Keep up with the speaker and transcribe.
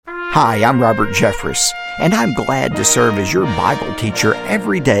Hi, I'm Robert Jeffress, and I'm glad to serve as your Bible teacher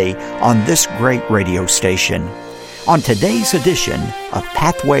every day on this great radio station. On today's edition of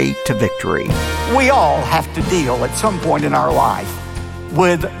Pathway to Victory, we all have to deal at some point in our life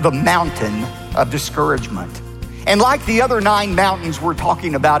with the mountain of discouragement. And like the other 9 mountains we're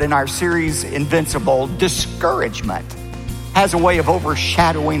talking about in our series, Invincible, discouragement has a way of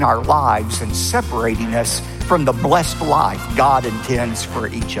overshadowing our lives and separating us from the blessed life God intends for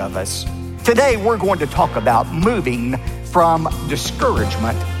each of us. Today, we're going to talk about moving from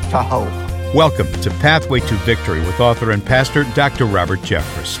discouragement to hope. Welcome to Pathway to Victory with author and pastor Dr. Robert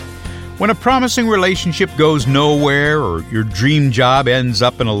Jeffress. When a promising relationship goes nowhere or your dream job ends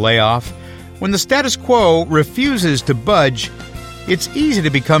up in a layoff, when the status quo refuses to budge, it's easy to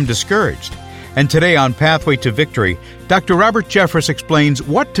become discouraged. And today on Pathway to Victory, Dr. Robert Jeffress explains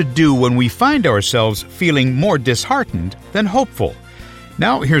what to do when we find ourselves feeling more disheartened than hopeful.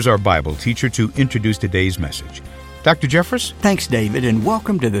 Now, here's our Bible teacher to introduce today's message. Dr. Jeffress? Thanks, David, and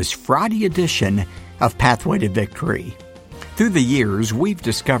welcome to this Friday edition of Pathway to Victory. Through the years, we've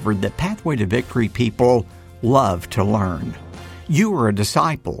discovered that Pathway to Victory people love to learn. You are a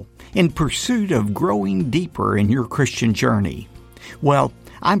disciple in pursuit of growing deeper in your Christian journey. Well,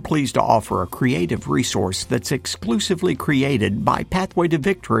 I'm pleased to offer a creative resource that's exclusively created by Pathway to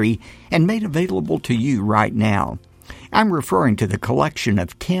Victory and made available to you right now. I'm referring to the collection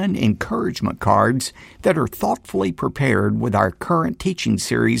of 10 encouragement cards that are thoughtfully prepared with our current teaching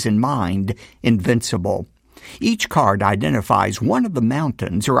series in mind, Invincible. Each card identifies one of the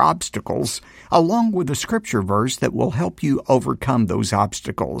mountains or obstacles, along with a scripture verse that will help you overcome those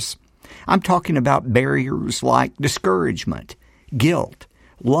obstacles. I'm talking about barriers like discouragement, guilt,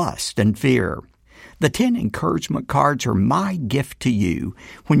 lust, and fear. The 10 encouragement cards are my gift to you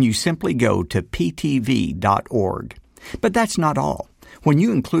when you simply go to ptv.org. But that's not all. When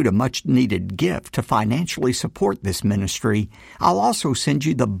you include a much-needed gift to financially support this ministry, I'll also send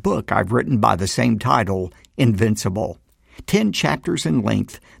you the book I've written by the same title, Invincible. 10 chapters in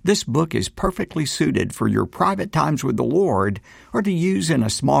length, this book is perfectly suited for your private times with the Lord or to use in a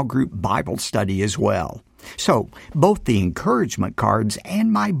small group Bible study as well. So, both the encouragement cards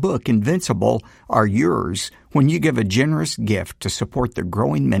and my book, Invincible, are yours when you give a generous gift to support the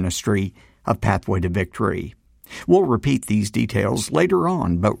growing ministry of Pathway to Victory. We'll repeat these details later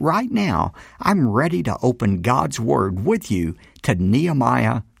on, but right now, I'm ready to open God's Word with you to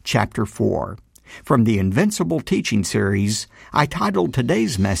Nehemiah chapter 4. From the Invincible teaching series, I titled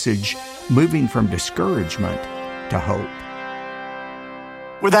today's message, Moving from Discouragement to Hope.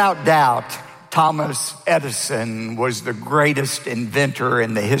 Without doubt, Thomas Edison was the greatest inventor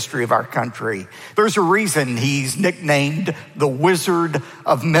in the history of our country. There's a reason he's nicknamed the Wizard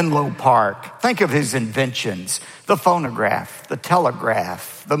of Menlo Park. Think of his inventions: the phonograph, the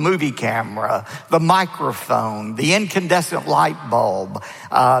telegraph, the movie camera, the microphone, the incandescent light bulb,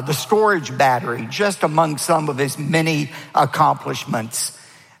 the storage battery, just among some of his many accomplishments.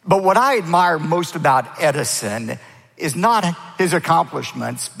 But what I admire most about Edison is not his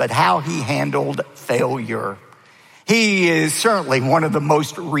accomplishments, but how he handled failure. He is certainly one of the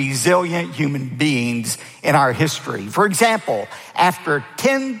most resilient human beings in our history. For example, after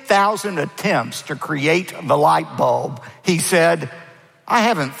 10,000 attempts to create the light bulb, he said, "I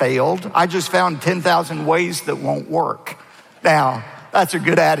haven't failed. I just found 10,000 ways that won't work." Now, that's a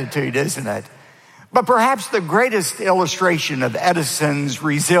good attitude, isn't it? But perhaps the greatest illustration of Edison's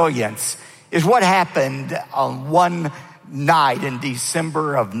resilience is what happened on one night in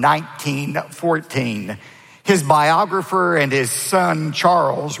December of 1914. His biographer and his son,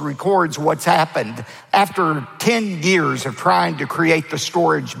 Charles, records what's happened. After 10 years of trying to create the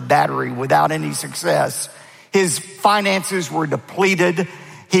storage battery without any success, his finances were depleted.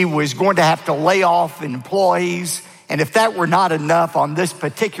 He was going to have to lay off employees. And if that were not enough, on this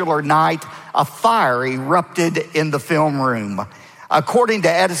particular night, a fire erupted in the film room. According to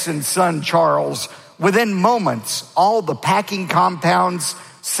Edison's son, Charles, within moments, all the packing compounds,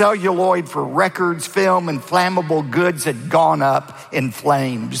 celluloid for records, film, and flammable goods had gone up in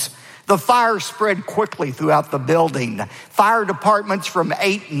flames. The fire spread quickly throughout the building. Fire departments from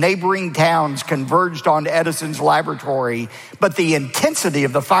 8 neighboring towns converged on Edison's laboratory, but the intensity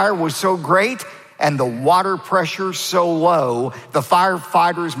of the fire was so great and the water pressure so low, the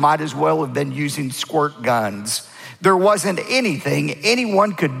firefighters might as well have been using squirt guns. There wasn't anything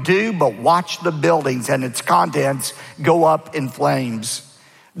anyone could do but watch the buildings and its contents go up in flames.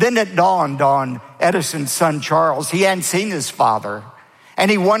 Then it dawned on Edison's son, Charles. He hadn't seen his father,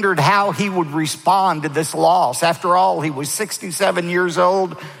 and he wondered how he would respond to this loss. After all, he was 67 years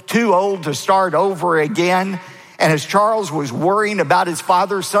old, too old to start over again. And as Charles was worrying about his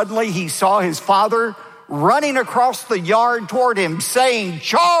father, suddenly he saw his father running across the yard toward him, saying,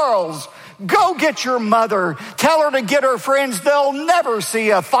 "Charles, go get your mother. Tell her to get her friends. They'll never see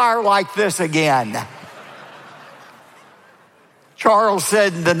a fire like this again." Charles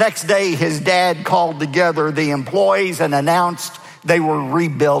said the next day his dad called together the employees and announced they were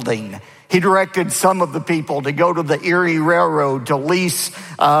rebuilding. He directed some of the people to go to the Erie Railroad to lease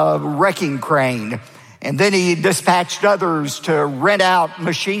a wrecking crane. And then he dispatched others to rent out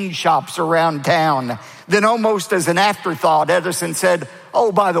machine shops around town. Then almost as an afterthought, Edison said,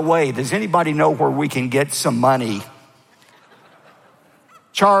 "Oh, by the way, does anybody know where we can get some money?"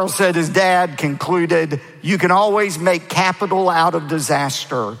 Charles said his dad concluded, "You can always make capital out of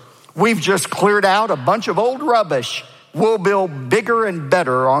disaster. We've just cleared out a bunch of old rubbish. We'll build bigger and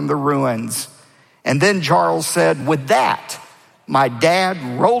better on the ruins." And then Charles said, with that, my dad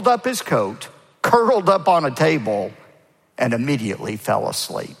rolled up his coat, curled up on a table, and immediately fell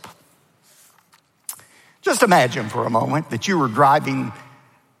asleep. Just imagine for a moment that you were driving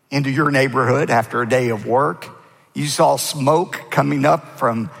into your neighborhood after a day of work. You saw smoke coming up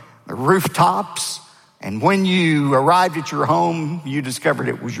from the rooftops, and when you arrived at your home, you discovered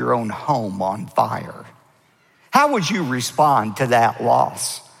it was your own home on fire. How would you respond to that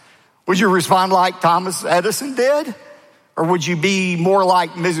loss? Would you respond like Thomas Edison did? Or would you be more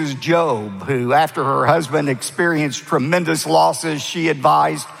like Mrs. Job, who after her husband experienced tremendous losses, she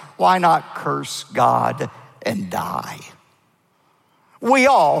advised, why not curse God and die? We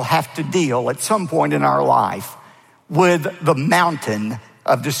all have to deal at some point in our life with the mountain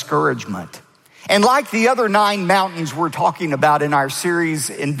of discouragement. And like the other 9 mountains we're talking about in our series,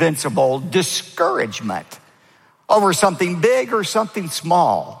 Invincible, discouragement over something big or something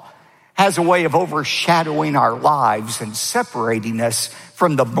small has a way of overshadowing our lives and separating us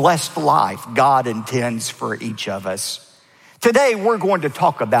from the blessed life God intends for each of us. Today, we're going to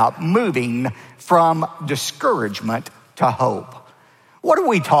talk about moving from discouragement to hope. What are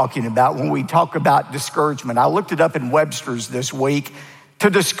we talking about when we talk about discouragement? I looked it up in Webster's this week. To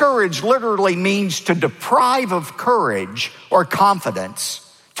discourage literally means to deprive of courage or confidence,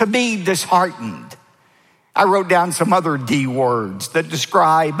 to be disheartened. I wrote down some other D words that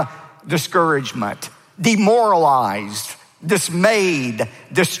describe discouragement: demoralized, dismayed,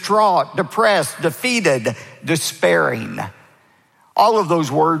 distraught, depressed, defeated, despairing. All of those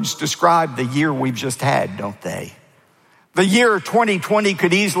words describe the year we've just had, don't they? The year 2020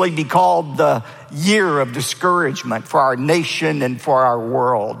 could easily be called the year of discouragement for our nation and for our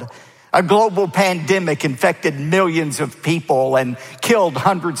world. A global pandemic infected millions of people and killed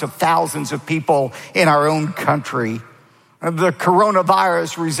hundreds of thousands of people in our own country. The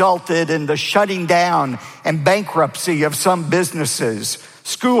coronavirus resulted in the shutting down and bankruptcy of some businesses.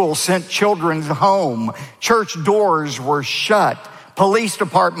 Schools sent children home. Church doors were shut. Police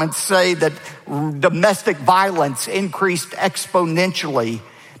departments say that domestic violence increased exponentially.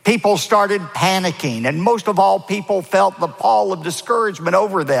 People started panicking, and most of all, people felt the pall of discouragement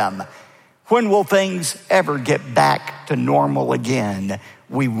over them. When will things ever get back to normal again?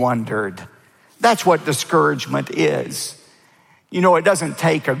 We wondered. That's what discouragement is. You know, it doesn't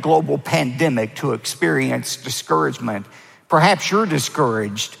take a global pandemic to experience discouragement. Perhaps you're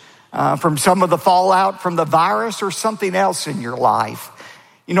discouraged from some of the fallout from the virus or something else in your life.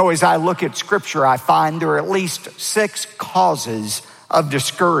 You know, as I look at Scripture, I find there are at least 6 causes of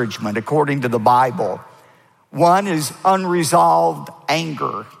discouragement according to the Bible. One is unresolved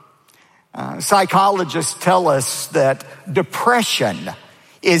anger. Psychologists tell us that depression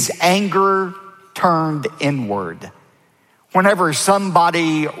is anger turned inward. Whenever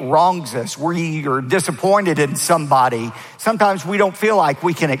somebody wrongs us, we are disappointed in somebody, sometimes we don't feel like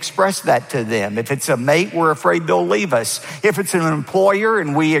we can express that to them. If it's a mate, we're afraid they'll leave us. If it's an employer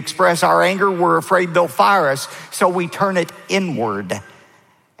and we express our anger, we're afraid they'll fire us. So we turn it inward.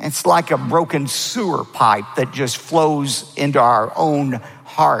 It's like a broken sewer pipe that just flows into our own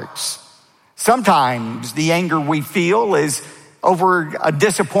hearts. Sometimes the anger we feel is over a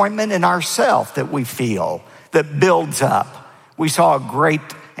disappointment in ourselves that we feel that builds up. We saw a great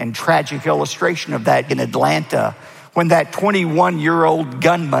and tragic illustration of that in Atlanta when that 21-year-old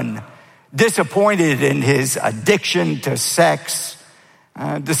gunman, disappointed in his addiction to sex,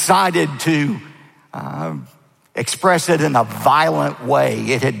 decided to express it in a violent way.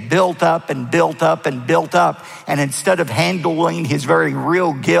 It had built up and built up and built up, and instead of handling his very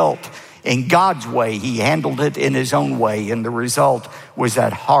real guilt in God's way, he handled it in his own way, and the result was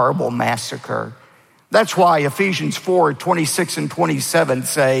that horrible massacre. That's why Ephesians 4:26 and 27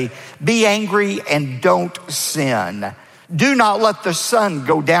 say, be angry and don't sin. Do not let the sun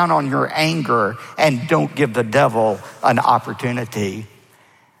go down on your anger, and don't give the devil an opportunity.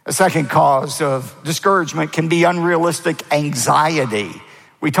 A second cause of discouragement can be unrealistic anxiety.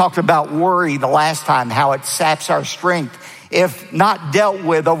 We talked about worry the last time, how it saps our strength. If not dealt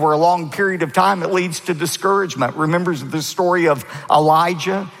with over a long period of time, it leads to discouragement. Remember the story of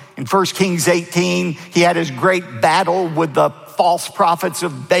Elijah? In 1 Kings 18, he had his great battle with the false prophets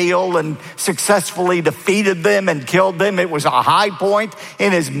of Baal and successfully defeated them and killed them. It was a high point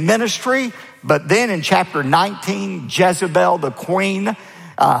in his ministry. But then in chapter 19, Jezebel, the queen,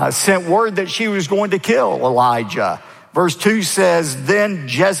 sent word that she was going to kill Elijah. Verse 2 says, then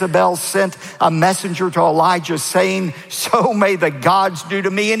Jezebel sent a messenger to Elijah saying, so may the gods do to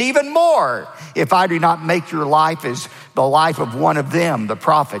me and even more if I do not make your life as the life of one of them, the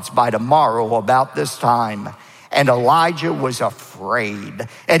prophets, by tomorrow about this time. And Elijah was afraid,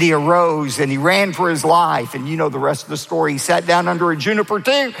 and he arose and he ran for his life. And you know the rest of the story. He sat down under a juniper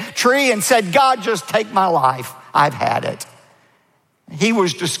tree and said, God, just take my life. I've had it. He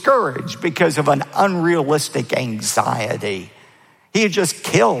was discouraged because of an unrealistic anxiety. He had just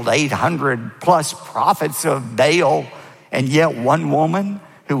killed 800 plus prophets of Baal, and yet one woman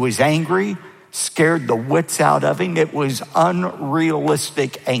who was angry scared the wits out of him. It was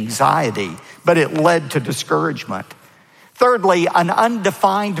unrealistic anxiety, but it led to discouragement. Thirdly, an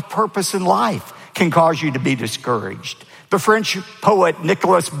undefined purpose in life can cause you to be discouraged. The French poet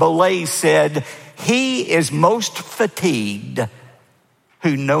Nicolas Bolet said, he is most fatigued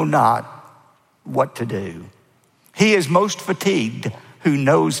who know not what to do. He is most fatigued who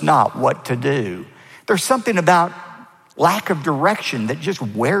knows not what to do. There's something about lack of direction that just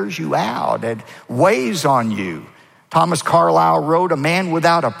wears you out. It weighs on you. Thomas Carlyle wrote, a man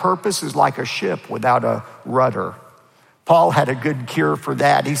without a purpose is like a ship without a rudder. Paul had a good cure for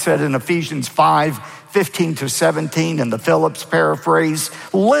that. He said in Ephesians 5:15-17 in the Phillips paraphrase,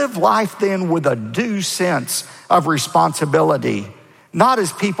 live life then with a due sense of responsibility, not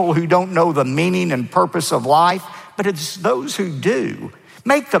as people who don't know the meaning and purpose of life, but it's those who do.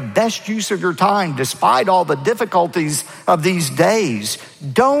 Make the best use of your time despite all the difficulties of these days.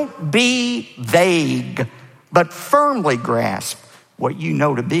 Don't be vague, but firmly grasp what you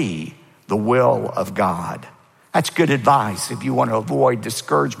know to be the will of God. That's good advice if you want to avoid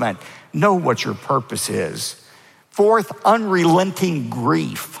discouragement. Know what your purpose is. Fourth, unrelenting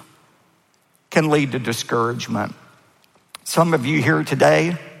grief can lead to discouragement. Some of you here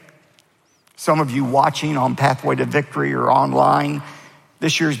today, some of you watching on Pathway to Victory or online,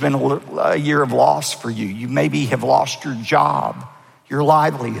 this year's been a year of loss for you. You maybe have lost your job, your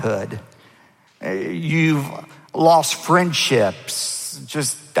livelihood. You've lost friendships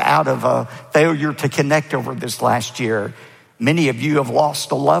just out of a failure to connect over this last year. Many of you have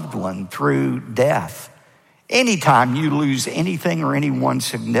lost a loved one through death. Anytime you lose anything or anyone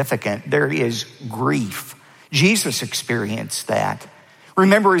significant, there is grief. Jesus experienced that.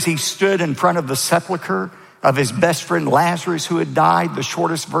 Remember, as he stood in front of the sepulcher of his best friend Lazarus, who had died, the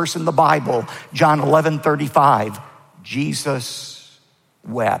shortest verse in the Bible, John 11:35, Jesus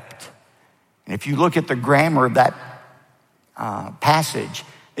wept. And if you look at the grammar of that passage,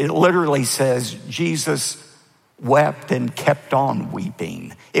 it literally says Jesus wept and kept on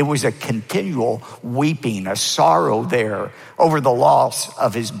weeping. It was a continual weeping, a sorrow there over the loss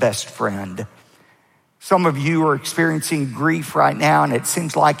of his best friend. Some of you are experiencing grief right now, and it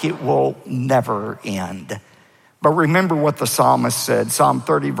seems like it will never end. But remember what the psalmist said, Psalm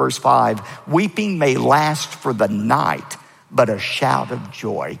 30, verse 5, weeping may last for the night, but a shout of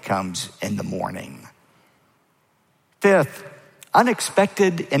joy comes in the morning. Fifth,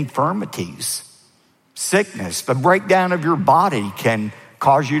 unexpected infirmities, sickness, the breakdown of your body can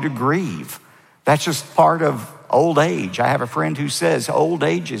cause you to grieve. That's just part of old age. I have a friend who says old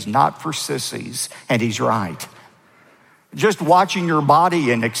age is not for sissies, and he's right. Just watching your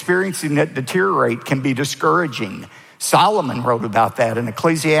body and experiencing it deteriorate can be discouraging. Solomon wrote about that in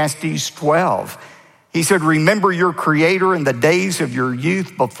Ecclesiastes 12. He said, remember your Creator in the days of your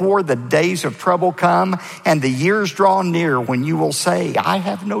youth before the days of trouble come and the years draw near when you will say, I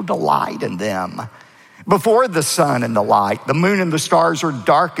have no delight in them. Before the sun and the light, the moon and the stars are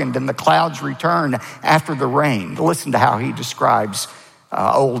darkened and the clouds return after the rain. Listen to how he describes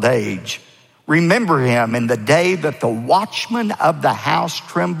old age. Remember him in the day that the watchmen of the house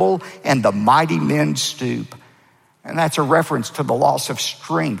tremble and the mighty men stoop. And that's a reference to the loss of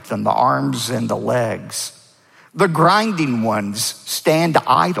strength in the arms and the legs. The grinding ones stand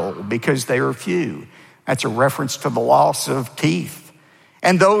idle because they are few. That's a reference to the loss of teeth.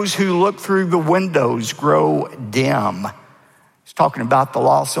 And those who look through the windows grow dim. It's talking about the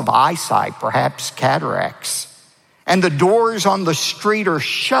loss of eyesight, perhaps cataracts. and the doors on the street are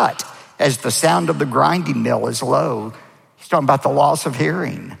shut as the sound of the grinding mill is low. He's talking about the loss of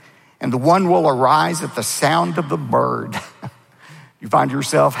hearing. And the one will arise at the sound of the bird. You find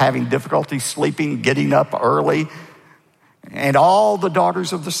yourself having difficulty sleeping, getting up early, and all the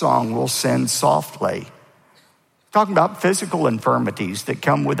daughters of the song will sing softly. Talking about physical infirmities that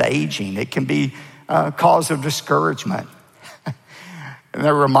come with aging. It can be a cause of discouragement. And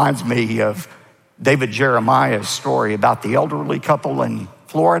that reminds me of David Jeremiah's story about the elderly couple in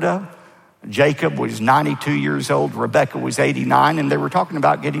Florida. Jacob was 92 years old, Rebecca was 89, and they were talking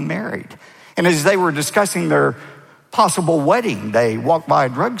about getting married. And as they were discussing their possible wedding, they walked by a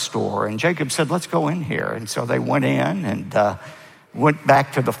drugstore, and Jacob said, let's go in here. And so they went in and went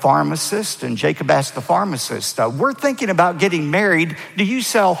back to the pharmacist, and Jacob asked the pharmacist, we're thinking about getting married. Do you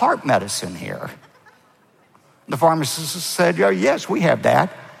sell heart medicine here? The pharmacist said, yes, we have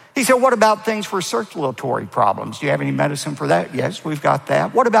that. He said, what about things for circulatory problems? Do you have any medicine for that? Yes, we've got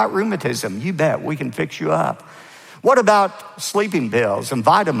that. What about rheumatism? You bet, we can fix you up. What about sleeping pills and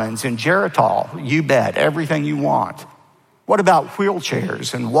vitamins and Geritol? You bet, everything you want. What about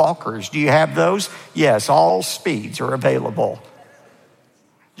wheelchairs and walkers? Do you have those? Yes, all speeds are available.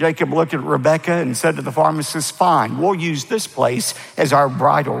 Jacob looked at Rebecca and said to the pharmacist, fine, we'll use this place as our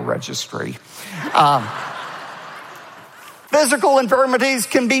bridal registry. Physical infirmities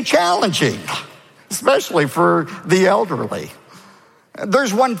can be challenging, especially for the elderly.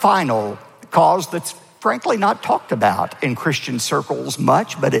 There's one final cause that's frankly not talked about in Christian circles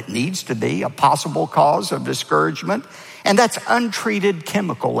much, but it needs to be a possible cause of discouragement, and that's untreated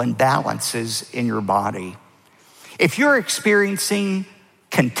chemical imbalances in your body. If you're experiencing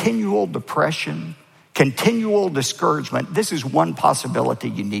continual depression, continual discouragement, this is one possibility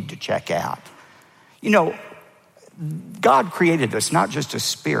you need to check out. You know, God created us not just as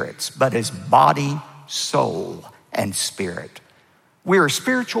spirits, but as body, soul, and spirit. We are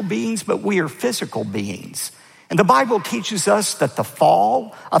spiritual beings, but we are physical beings. And the Bible teaches us that the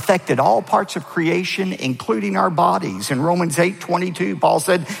fall affected all parts of creation, including our bodies. In Romans 8:22, Paul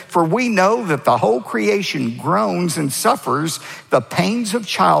said, for we know that the whole creation groans and suffers the pains of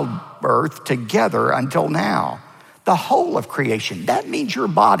childbirth together until now. The whole of creation. That means your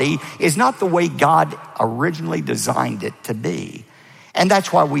body is not the way God originally designed it to be. And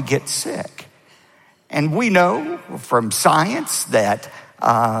that's why we get sick. And we know from science that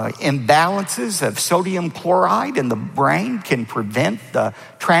imbalances of sodium chloride in the brain can prevent the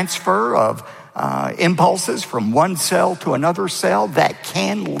transfer of impulses from one cell to another cell that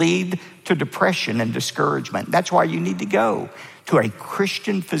can lead to depression and discouragement. That's why you need to go to a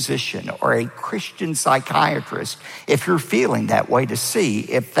Christian physician or a Christian psychiatrist if you're feeling that way, to see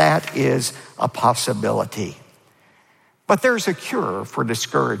if that is a possibility. But there's a cure for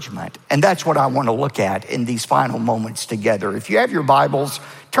discouragement, and that's what I want to look at in these final moments together. If you have your Bibles,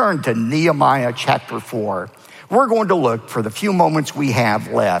 turn to Nehemiah chapter 4. We're going to look, for the few moments we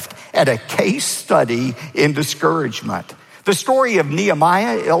have left, at a case study in discouragement. The story of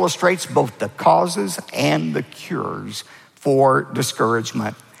Nehemiah illustrates both the causes and the cures for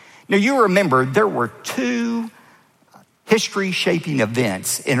discouragement. Now, you remember there were two history-shaping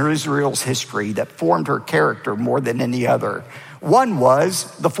events in Israel's history that formed her character more than any other. One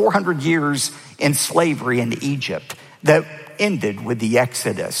was the 400 years in slavery in Egypt that ended with the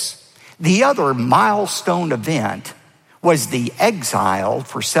Exodus. The other milestone event was the exile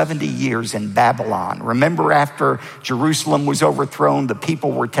for 70 years in Babylon. Remember, after Jerusalem was overthrown, the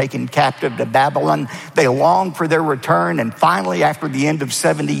people were taken captive to Babylon. They longed for their return, and finally, after the end of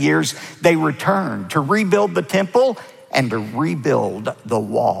 70 years, they returned to rebuild the temple and to rebuild the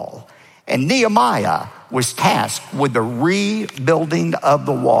wall. And Nehemiah was tasked with the rebuilding of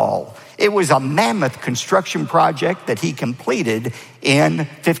the wall. It was a mammoth construction project that he completed in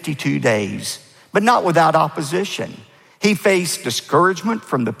 52 days, but not without opposition. He faced discouragement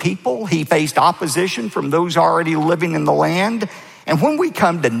from the people. He faced opposition from those already living in the land. And when we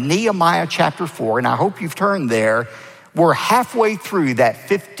come to Nehemiah chapter 4, and I hope you've turned there, we're halfway through that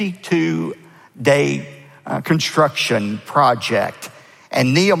 52-day construction project.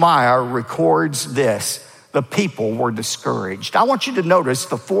 And Nehemiah records this: the people were discouraged. I want you to notice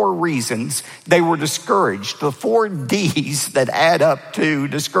the 4 reasons they were discouraged, the 4 D's that add up to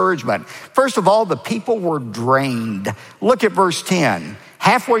discouragement. First of all, the people were drained. Look at verse 10.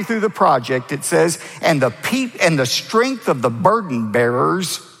 Halfway through the project, it says, and the strength of the burden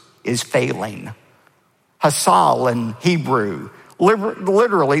bearers is failing. Hasal in Hebrew.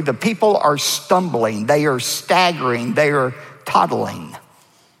 Literally, the people are stumbling. They are staggering. They are toddling.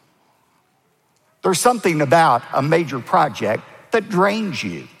 There's something about a major project that drains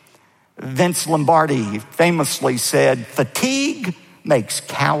you. Vince Lombardi famously said, "Fatigue makes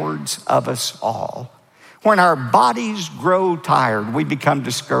cowards of us all." When our bodies grow tired, we become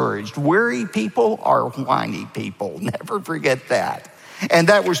discouraged. Weary people are whiny people. Never forget that. And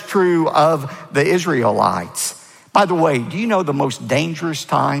that was true of the Israelites. By the way, do you know the most dangerous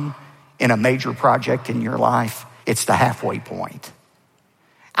time in a major project in your life? It's the halfway point.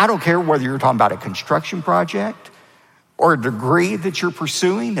 I don't care whether you're talking about a construction project or a degree that you're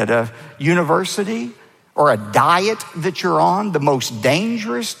pursuing at a university or a diet that you're on. The most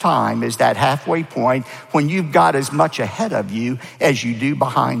dangerous time is that halfway point when you've got as much ahead of you as you do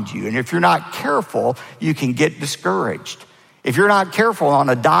behind you. And if you're not careful, you can get discouraged. If you're not careful on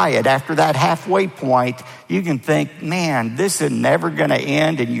a diet after that halfway point, you can think, man, this is never going to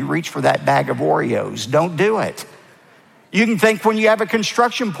end, and you reach for that bag of Oreos. Don't do it. You can think when you have a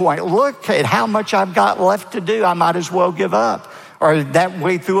construction point, look at how much I've got left to do. I might as well give up. Or that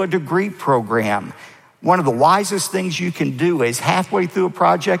way through a degree program. One of the wisest things you can do is halfway through a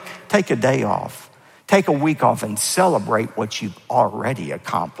project, take a day off. Take a week off and celebrate what you've already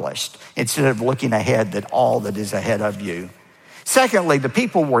accomplished instead of looking ahead at all that is ahead of you. Secondly, the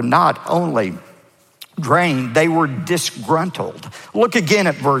people were not only drained, they were disgruntled. Look again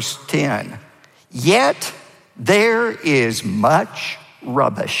at verse 10. Yet there is much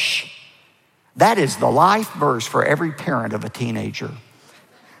rubbish. That is the life verse for every parent of a teenager.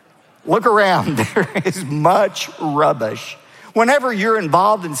 Look around, there is much rubbish. Whenever you're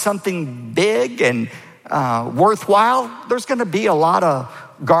involved in something big and worthwhile, there's going to be a lot of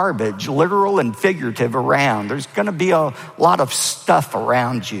garbage, literal and figurative, around. There's going to be a lot of stuff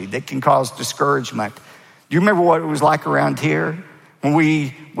around you that can cause discouragement. Do you remember what it was like around here? When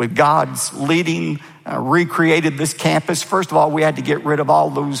we, with God's leading, recreated this campus, first of all, we had to get rid of all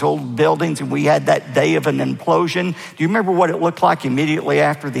those old buildings, and we had that day of an implosion. Do you remember what it looked like immediately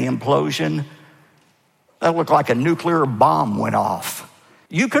after the implosion? That looked like a nuclear bomb went off.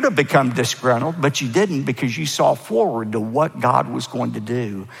 You could have become disgruntled, but you didn't because you saw forward to what God was going to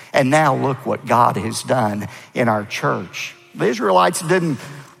do. And now look what God has done in our church. The Israelites didn't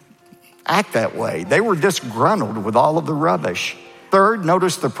act that way. They were disgruntled with all of the rubbish. Third,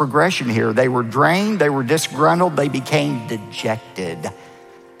 notice the progression here. They were drained, they were disgruntled, they became dejected.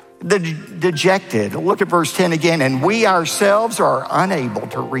 Dejected. Look at verse 10 again. And we ourselves are unable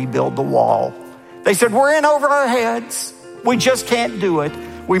to rebuild the wall. They said, we're in over our heads. We just can't do it.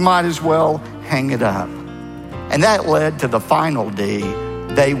 We might as well hang it up. And that led to the final D.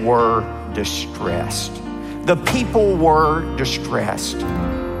 They were distressed. The people were distressed.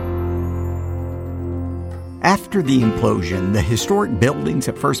 After the implosion, the historic buildings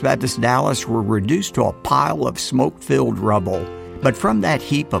at First Baptist Dallas were reduced to a pile of smoke-filled rubble. But from that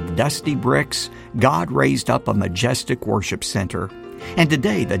heap of dusty bricks, God raised up a majestic worship center. And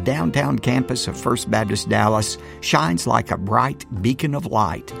today, the downtown campus of First Baptist Dallas shines like a bright beacon of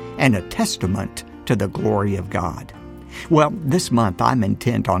light and a testament to the glory of God. Well, this month I'm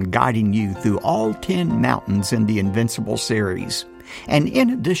intent on guiding you through all 10 mountains in the Invincible series. And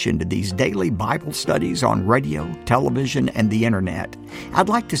in addition to these daily Bible studies on radio, television, and the internet, I'd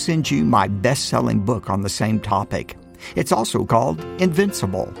like to send you my best-selling book on the same topic. It's also called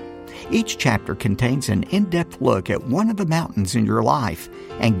Invincible. Each chapter contains an in-depth look at one of the mountains in your life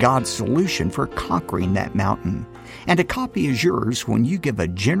and God's solution for conquering that mountain. And a copy is yours when you give a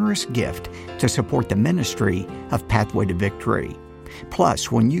generous gift to support the ministry of Pathway to Victory. Plus,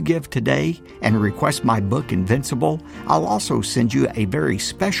 when you give today and request my book, Invincible, I'll also send you a very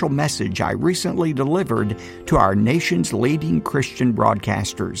special message I recently delivered to our nation's leading Christian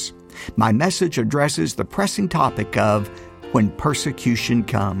broadcasters. My message addresses the pressing topic of when persecution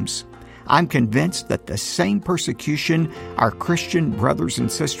comes. I'm convinced that the same persecution our Christian brothers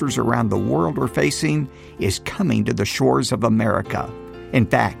and sisters around the world are facing is coming to the shores of America. In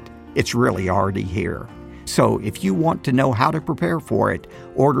fact, it's really already here. So if you want to know how to prepare for it,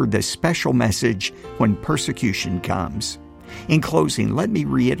 order this special message when persecution comes. In closing, let me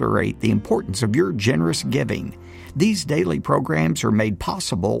reiterate the importance of your generous giving. These daily programs are made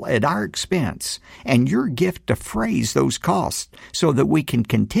possible at our expense, and your gift defrays those costs so that we can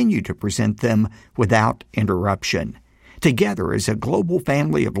continue to present them without interruption. Together, as a global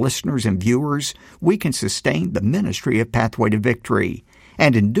family of listeners and viewers, we can sustain the ministry of Pathway to Victory.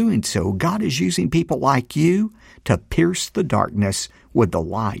 And in doing so, God is using people like you to pierce the darkness with the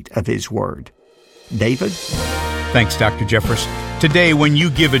light of His Word. David? Thanks, Dr. Jeffress. Today, when you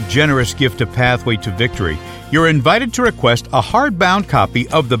give a generous gift to Pathway to Victory, you're invited to request a hardbound copy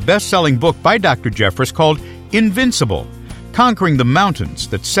of the best-selling book by Dr. Jeffress called Invincible, Conquering the Mountains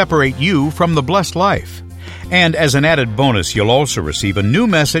That Separate You from the Blessed Life. And as an added bonus, you'll also receive a new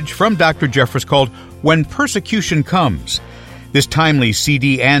message from Dr. Jeffress called When Persecution Comes. This timely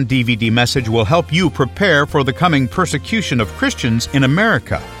CD and DVD message will help you prepare for the coming persecution of Christians in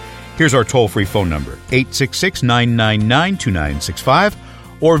America. Here's our toll-free phone number, 866-999-2965,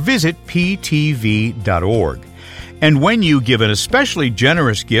 or visit ptv.org. And when you give an especially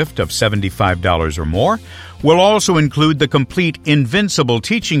generous gift of $75 or more, we'll also include the complete Invincible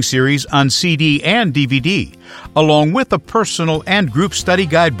teaching series on CD and DVD, along with a personal and group study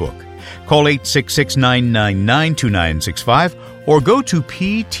guidebook. Call 866-999-2965 or go to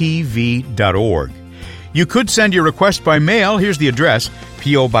ptv.org. You could send your request by mail. Here's the address,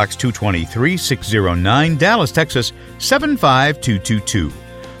 P.O. Box 223, 609, Dallas, Texas, 75222.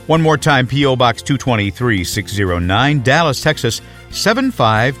 One more time, P.O. Box 223, 609, Dallas, Texas,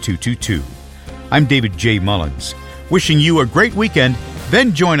 75222. I'm David J. Mullins, wishing you a great weekend.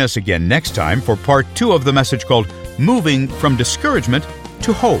 Then join us again next time for part 2 of the message called Moving from Discouragement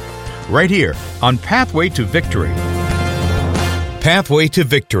to Hope, right here on Pathway to Victory. Pathway to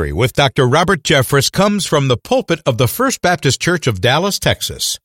Victory with Dr. Robert Jeffress comes from the pulpit of the First Baptist Church of Dallas, Texas.